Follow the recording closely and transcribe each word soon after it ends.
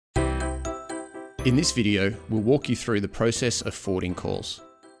In this video, we'll walk you through the process of forwarding calls.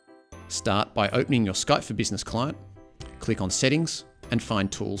 Start by opening your Skype for Business client, click on Settings and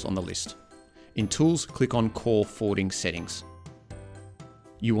find Tools on the list. In Tools, click on Call Forwarding Settings.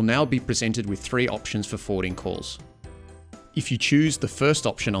 You will now be presented with three options for forwarding calls. If you choose the first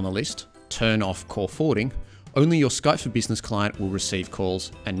option on the list, turn off call forwarding, only your Skype for Business client will receive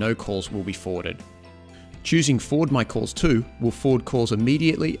calls and no calls will be forwarded. Choosing Forward My Calls To will forward calls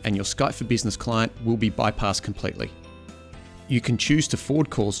immediately and your Skype for Business client will be bypassed completely. You can choose to forward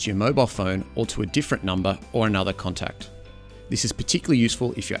calls to your mobile phone or to a different number or another contact. This is particularly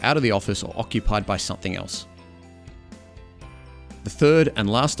useful if you're out of the office or occupied by something else. The third and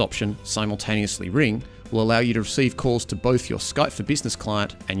last option, Simultaneously Ring, will allow you to receive calls to both your Skype for Business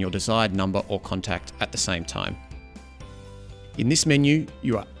client and your desired number or contact at the same time. In this menu,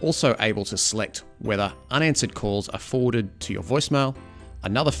 you are also able to select whether unanswered calls are forwarded to your voicemail,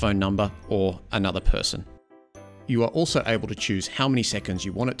 another phone number, or another person. You are also able to choose how many seconds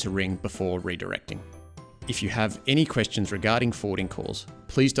you want it to ring before redirecting. If you have any questions regarding forwarding calls,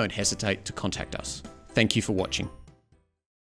 please don't hesitate to contact us. Thank you for watching.